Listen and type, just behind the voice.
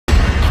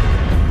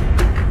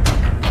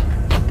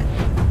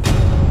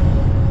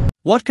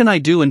What can I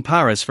do in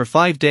Paris for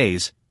 5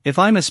 days, if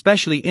I'm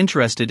especially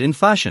interested in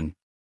fashion?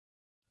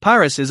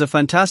 Paris is a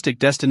fantastic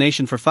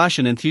destination for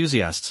fashion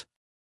enthusiasts.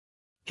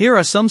 Here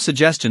are some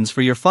suggestions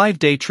for your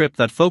 5-day trip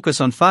that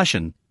focus on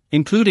fashion,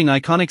 including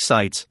iconic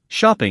sites,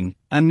 shopping,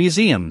 and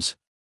museums.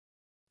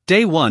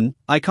 Day 1,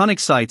 Iconic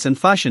Sites and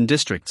Fashion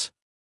Districts.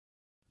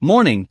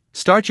 Morning,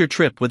 start your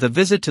trip with a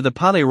visit to the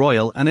Palais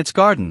Royal and its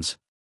gardens.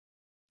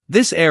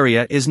 This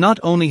area is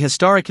not only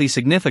historically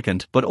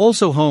significant but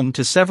also home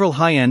to several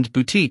high-end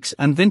boutiques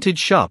and vintage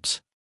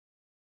shops.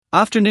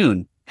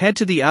 Afternoon, head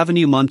to the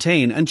Avenue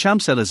Montaigne and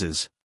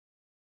Champs-Élysées.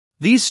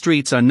 These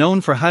streets are known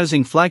for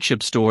housing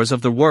flagship stores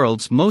of the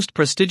world's most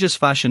prestigious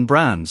fashion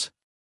brands.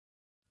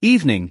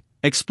 Evening,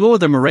 explore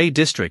the Marais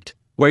district,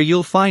 where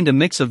you'll find a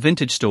mix of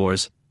vintage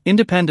stores,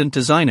 independent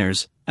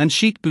designers, and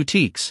chic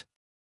boutiques.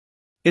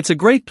 It's a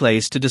great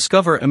place to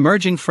discover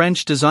emerging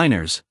French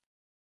designers.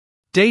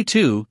 Day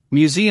 2,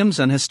 Museums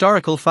and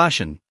Historical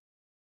Fashion.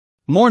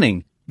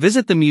 Morning,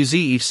 visit the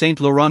Musée Yves Saint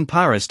Laurent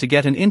Paris to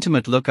get an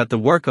intimate look at the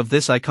work of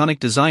this iconic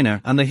designer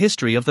and the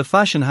history of the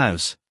fashion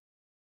house.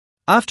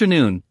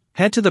 Afternoon,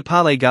 head to the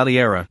Palais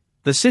Galliera,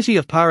 the City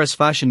of Paris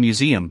Fashion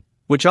Museum,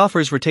 which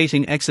offers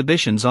rotating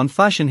exhibitions on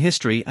fashion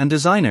history and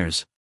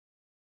designers.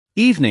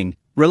 Evening,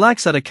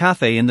 relax at a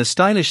cafe in the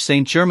stylish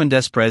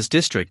Saint-Germain-des-Prés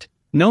district,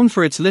 known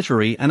for its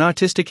literary and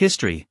artistic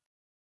history.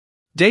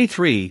 Day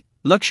 3,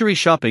 Luxury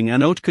Shopping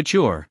and Haute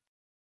Couture.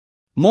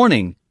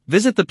 Morning,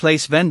 visit the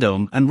Place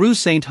Vendôme and Rue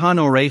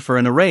Saint-Honoré for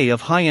an array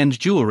of high-end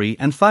jewelry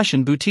and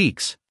fashion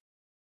boutiques.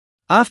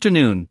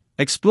 Afternoon,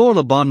 explore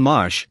Le Bon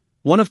Marché,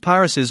 one of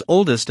Paris's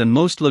oldest and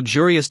most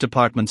luxurious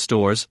department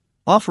stores,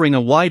 offering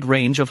a wide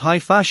range of high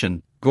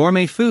fashion,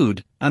 gourmet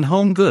food, and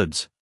home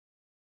goods.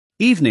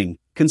 Evening,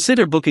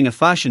 consider booking a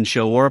fashion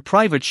show or a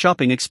private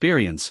shopping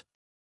experience.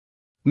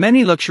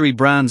 Many luxury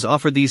brands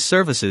offer these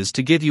services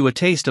to give you a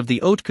taste of the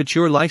haute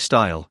couture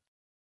lifestyle.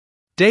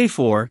 Day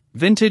 4,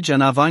 Vintage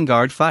and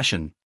Avant-Garde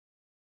Fashion.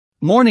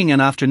 Morning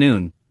and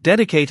afternoon,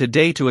 dedicate a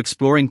day to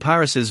exploring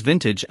Paris's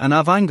vintage and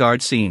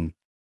avant-garde scene.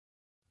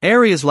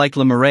 Areas like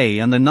Le Marais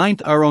and the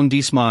 9th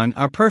arrondissement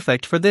are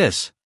perfect for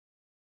this.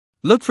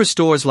 Look for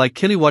stores like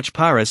Kilowatch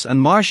Paris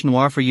and Marche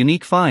Noire for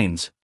unique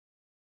finds.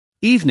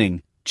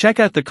 Evening, check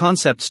out the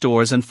concept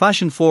stores and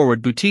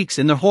fashion-forward boutiques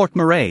in the Haute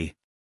Marais.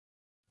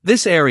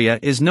 This area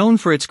is known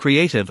for its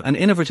creative and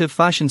innovative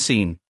fashion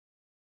scene.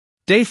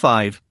 Day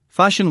 5,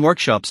 Fashion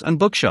Workshops and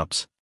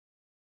Bookshops.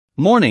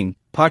 Morning,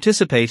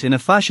 participate in a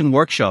fashion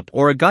workshop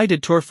or a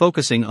guided tour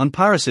focusing on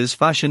Paris's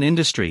fashion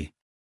industry.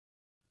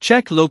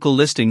 Check local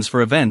listings for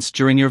events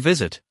during your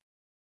visit.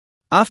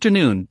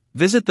 Afternoon,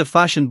 visit the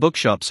fashion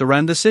bookshops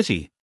around the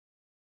city.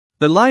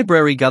 The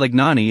Librairie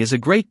Galignani is a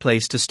great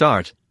place to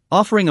start,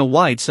 offering a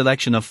wide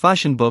selection of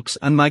fashion books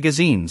and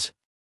magazines.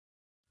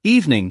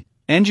 Evening,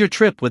 end your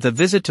trip with a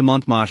visit to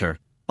Montmartre,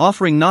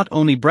 offering not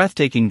only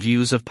breathtaking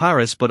views of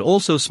Paris but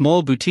also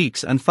small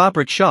boutiques and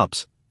fabric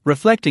shops,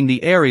 reflecting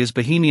the area's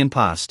bohemian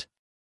past.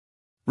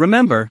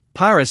 Remember,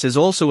 Paris is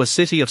also a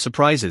city of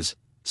surprises,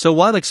 so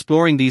while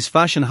exploring these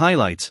fashion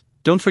highlights,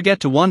 don't forget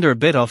to wander a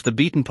bit off the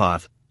beaten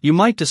path. You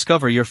might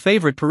discover your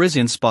favorite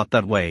Parisian spot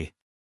that way.